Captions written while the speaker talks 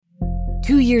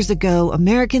2 years ago,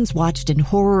 Americans watched in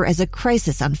horror as a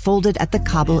crisis unfolded at the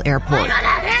Kabul airport.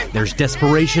 There's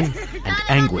desperation and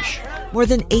anguish. More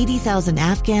than 80,000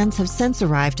 Afghans have since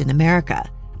arrived in America,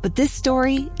 but this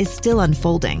story is still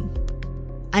unfolding.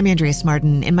 I'm Andrea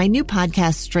Martin. In my new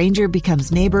podcast, Stranger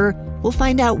Becomes Neighbor, we'll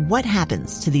find out what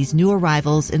happens to these new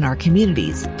arrivals in our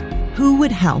communities. Who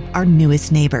would help our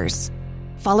newest neighbors?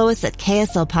 Follow us at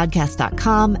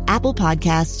kslpodcast.com, Apple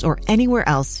Podcasts, or anywhere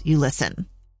else you listen.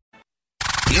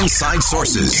 Inside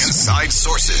Sources. Inside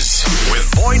Sources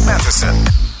with Boyd Matheson.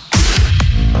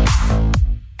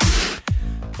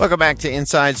 Welcome back to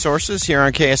Inside Sources here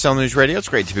on KSL News Radio. It's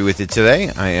great to be with you today.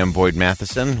 I am Boyd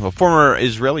Matheson. Well, former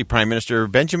Israeli Prime Minister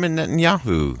Benjamin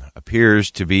Netanyahu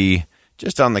appears to be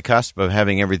just on the cusp of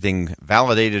having everything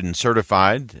validated and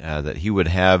certified, that he would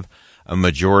have a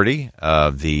majority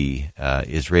of the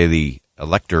Israeli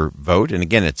elector vote. And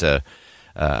again, it's a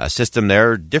system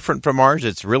there different from ours.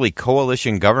 It's really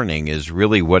coalition governing is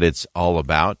really what it's all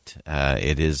about.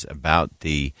 It is about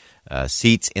the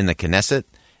seats in the Knesset.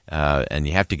 And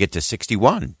you have to get to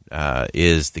 61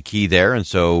 is the key there. And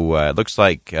so it looks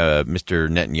like Mr.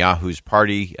 Netanyahu's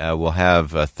party will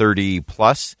have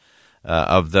 30-plus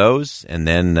of those. And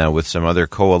then with some other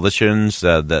coalitions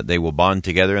that they will bond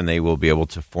together and they will be able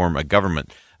to form a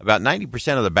government. About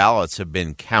 90% of the ballots have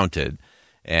been counted.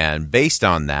 And based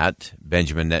on that,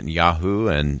 Benjamin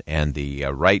Netanyahu and the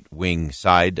right-wing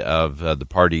side of the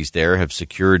parties there have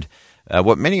secured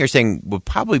what many are saying will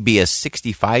probably be a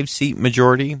 65-seat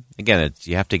majority. Again,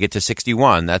 you have to get to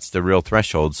 61. That's the real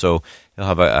threshold. So he'll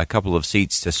have a couple of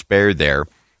seats to spare there.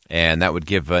 And that would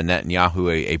give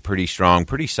Netanyahu a pretty strong,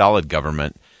 pretty solid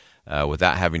government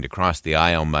without having to cross the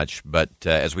aisle much. But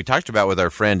as we talked about with our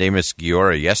friend Amos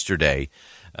Giora yesterday,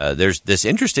 there's this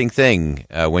interesting thing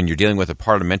when you're dealing with a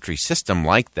parliamentary system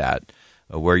like that,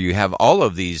 where you have all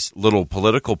of these little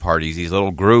political parties, these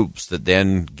little groups that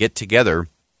then get together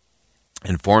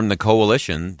and form the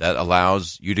coalition that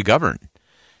allows you to govern.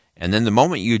 And then the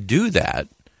moment you do that,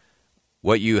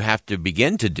 what you have to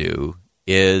begin to do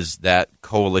is that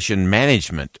coalition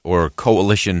management or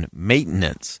coalition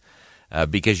maintenance,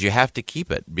 because you have to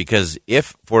keep it. Because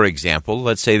if, for example,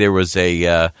 let's say there was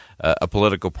a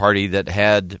political party that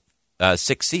had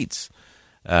 6 seats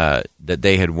that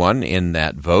they had won in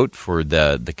that vote for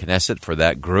the Knesset for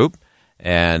that group,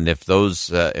 and if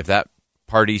that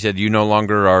party said you no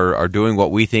longer are doing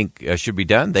what we think should be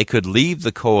done, they could leave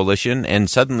the coalition and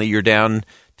suddenly you're down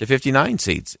to 59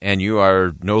 seats and you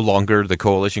are no longer the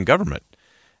coalition government.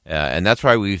 And that's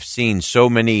why we've seen so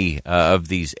many of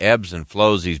these ebbs and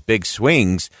flows, these big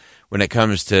swings when it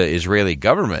comes to Israeli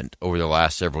government over the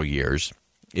last several years,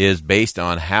 is based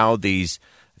on how these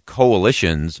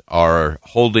coalitions are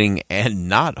holding and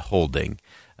not holding.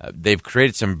 They've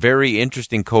created some very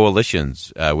interesting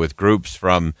coalitions with groups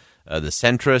from the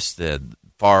centrist, the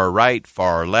far right,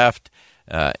 far left,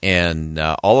 and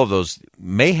all of those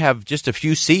may have just a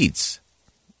few seats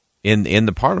in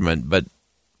the parliament, but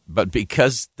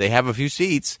because they have a few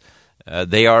seats,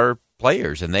 they are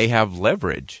players and they have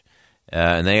leverage,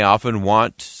 and they often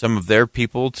want some of their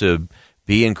people to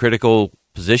be in critical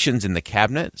positions in the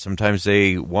cabinet. Sometimes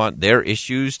they want their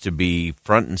issues to be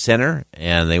front and center,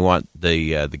 and they want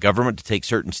the government to take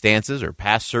certain stances or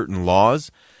pass certain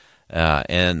laws.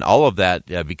 And all of that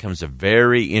becomes a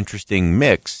very interesting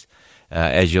mix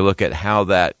as you look at how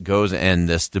that goes and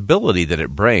the stability that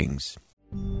it brings.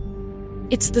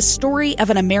 It's the story of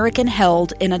an American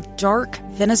held in a dark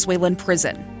Venezuelan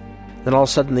prison. Then all of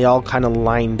a sudden they all kind of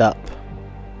lined up.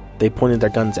 They pointed their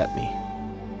guns at me.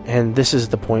 And this is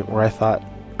the point where I thought,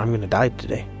 I'm going to die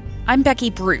today. I'm Becky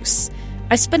Bruce.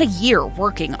 I spent a year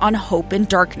working on Hope in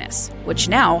Darkness, which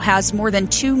now has more than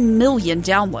 2 million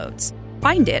downloads.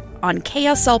 Find it on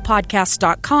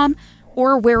kslpodcast.com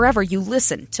or wherever you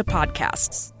listen to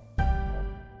podcasts.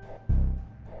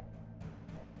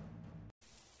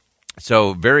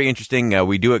 So very interesting.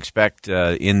 We do expect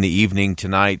in the evening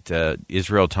tonight,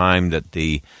 Israel time, that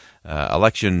the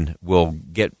election will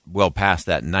get well past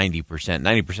that 90%.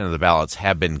 90% of the ballots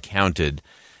have been counted,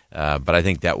 but I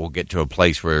think that will get to a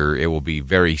place where it will be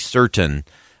very certain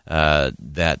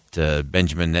that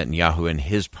Benjamin Netanyahu and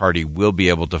his party will be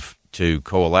able to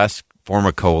coalesce, form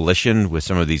a coalition with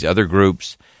some of these other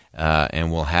groups,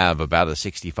 and we'll have about a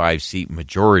 65-seat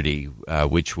majority,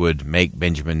 which would make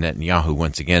Benjamin Netanyahu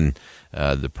once again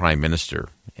the prime minister.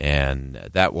 And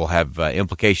that will have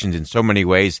implications in so many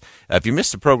ways. If you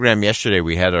missed the program yesterday,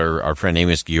 we had our friend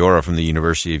Amos Giora from the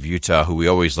University of Utah, who we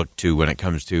always look to when it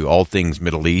comes to all things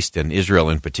Middle East and Israel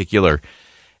in particular.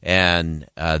 And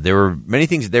there were many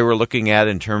things that they were looking at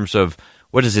in terms of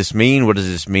what does this mean? What does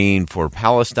this mean for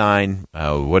Palestine?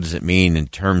 What does it mean in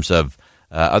terms of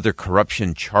other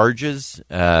corruption charges?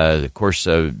 Of course,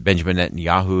 Benjamin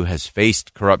Netanyahu has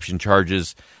faced corruption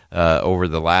charges over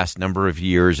the last number of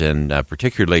years, and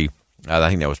particularly, I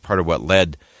think that was part of what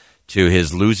led to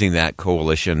his losing that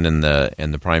coalition and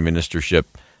the prime ministership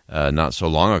not so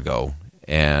long ago.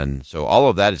 And so all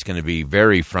of that is going to be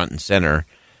very front and center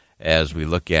as we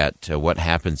look at what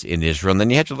happens in Israel. And then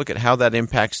you have to look at how that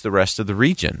impacts the rest of the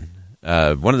region.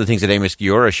 One of the things that Amos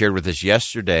Giora shared with us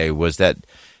yesterday was that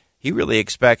he really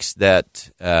expects that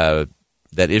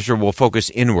Israel will focus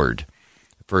inward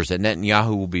first, that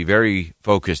Netanyahu will be very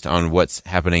focused on what's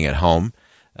happening at home,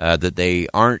 that they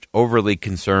aren't overly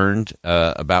concerned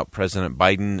about President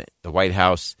Biden, the White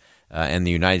House, and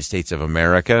the United States of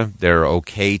America. They're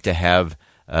okay to have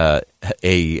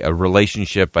a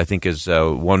relationship, I think, as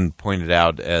one pointed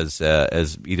out, as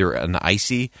either an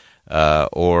icy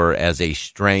or as a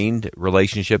strained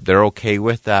relationship. They're okay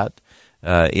with that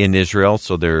in Israel,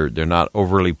 so they're not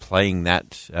overly playing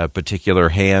that particular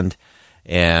hand.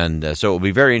 And so it will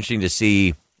be very interesting to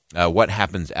see what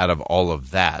happens out of all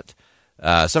of that.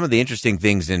 Some of the interesting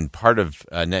things in part of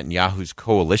Netanyahu's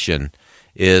coalition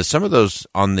is some of those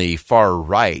on the far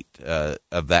right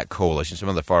of that coalition, some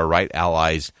of the far right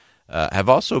allies have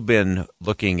also been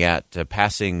looking at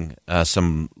passing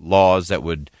some laws that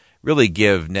would really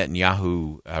give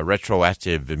Netanyahu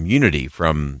retroactive immunity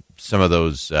from some of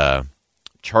those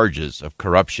charges of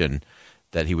corruption,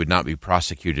 that he would not be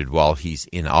prosecuted while he's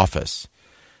in office.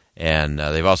 And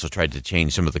they've also tried to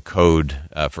change some of the code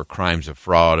for crimes of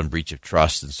fraud and breach of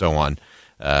trust and so on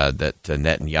that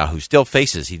Netanyahu still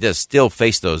faces. He does still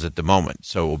face those at the moment.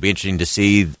 So it will be interesting to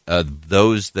see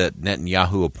those that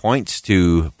Netanyahu appoints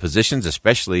to positions,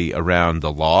 especially around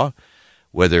the law,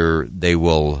 whether they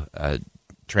will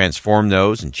transform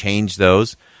those and change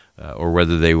those, or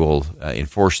whether they will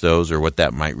enforce those, or what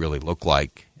that might really look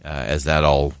like as that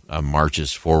all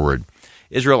marches forward.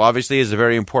 Israel obviously is a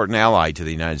very important ally to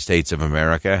the United States of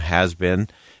America, has been,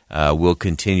 will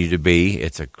continue to be.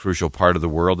 It's a crucial part of the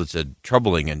world. It's a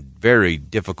troubling and very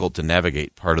difficult to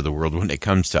navigate part of the world when it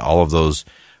comes to all of those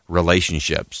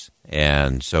relationships.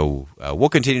 And so we'll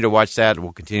continue to watch that.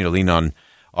 We'll continue to lean on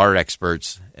our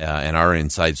experts and our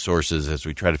inside sources as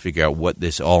we try to figure out what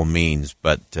this all means.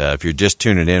 But if you're just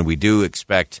tuning in, we do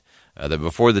expect that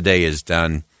before the day is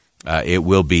done, it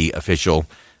will be official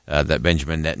that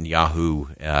Benjamin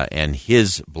Netanyahu and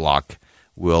his bloc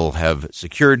will have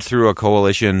secured through a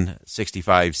coalition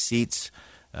 65 seats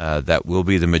that will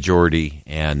be the majority,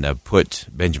 and put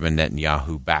Benjamin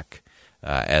Netanyahu back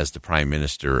as the prime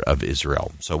minister of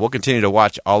Israel. So we'll continue to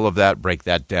watch all of that, break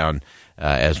that down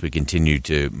as we continue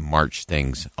to march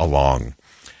things along.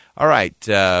 All right,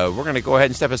 we're going to go ahead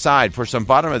and step aside for some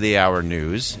bottom-of-the-hour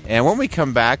news. And when we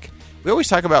come back, we always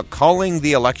talk about calling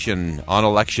the election on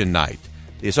election night.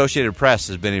 The Associated Press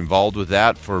has been involved with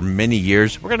that for many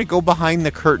years. We're going to go behind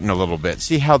the curtain a little bit,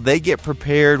 see how they get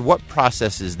prepared, what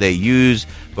processes they use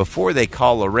before they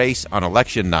call a race on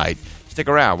election night. Stick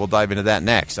around. We'll dive into that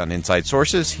next on Inside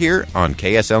Sources here on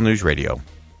KSL News Radio.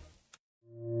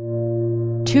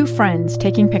 Two friends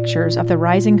taking pictures of the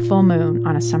rising full moon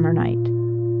on a summer night.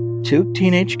 Two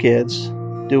teenage kids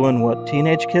doing what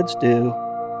teenage kids do.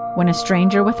 When a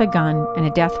stranger with a gun and a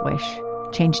death wish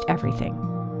changed everything.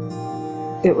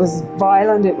 It was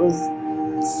violent, it was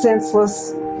senseless,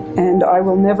 and I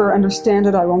will never understand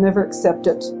it, I will never accept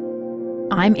it.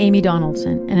 I'm Amy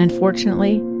Donaldson, and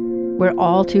unfortunately, we're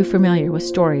all too familiar with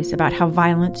stories about how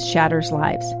violence shatters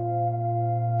lives.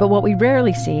 But what we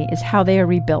rarely see is how they are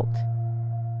rebuilt.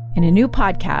 In a new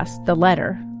podcast, The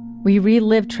Letter, we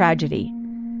relive tragedy,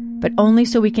 but only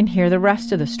so we can hear the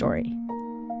rest of the story.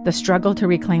 The struggle to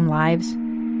reclaim lives,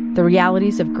 the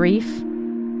realities of grief,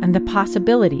 and the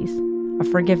possibilities of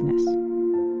forgiveness.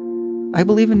 I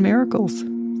believe in miracles.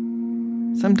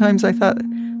 Sometimes I thought,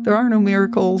 there are no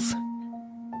miracles.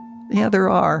 Yeah, there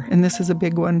are, and this is a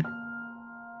big one.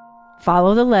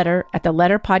 Follow The Letter at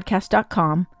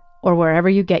theletterpodcast.com or wherever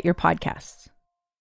you get your podcasts.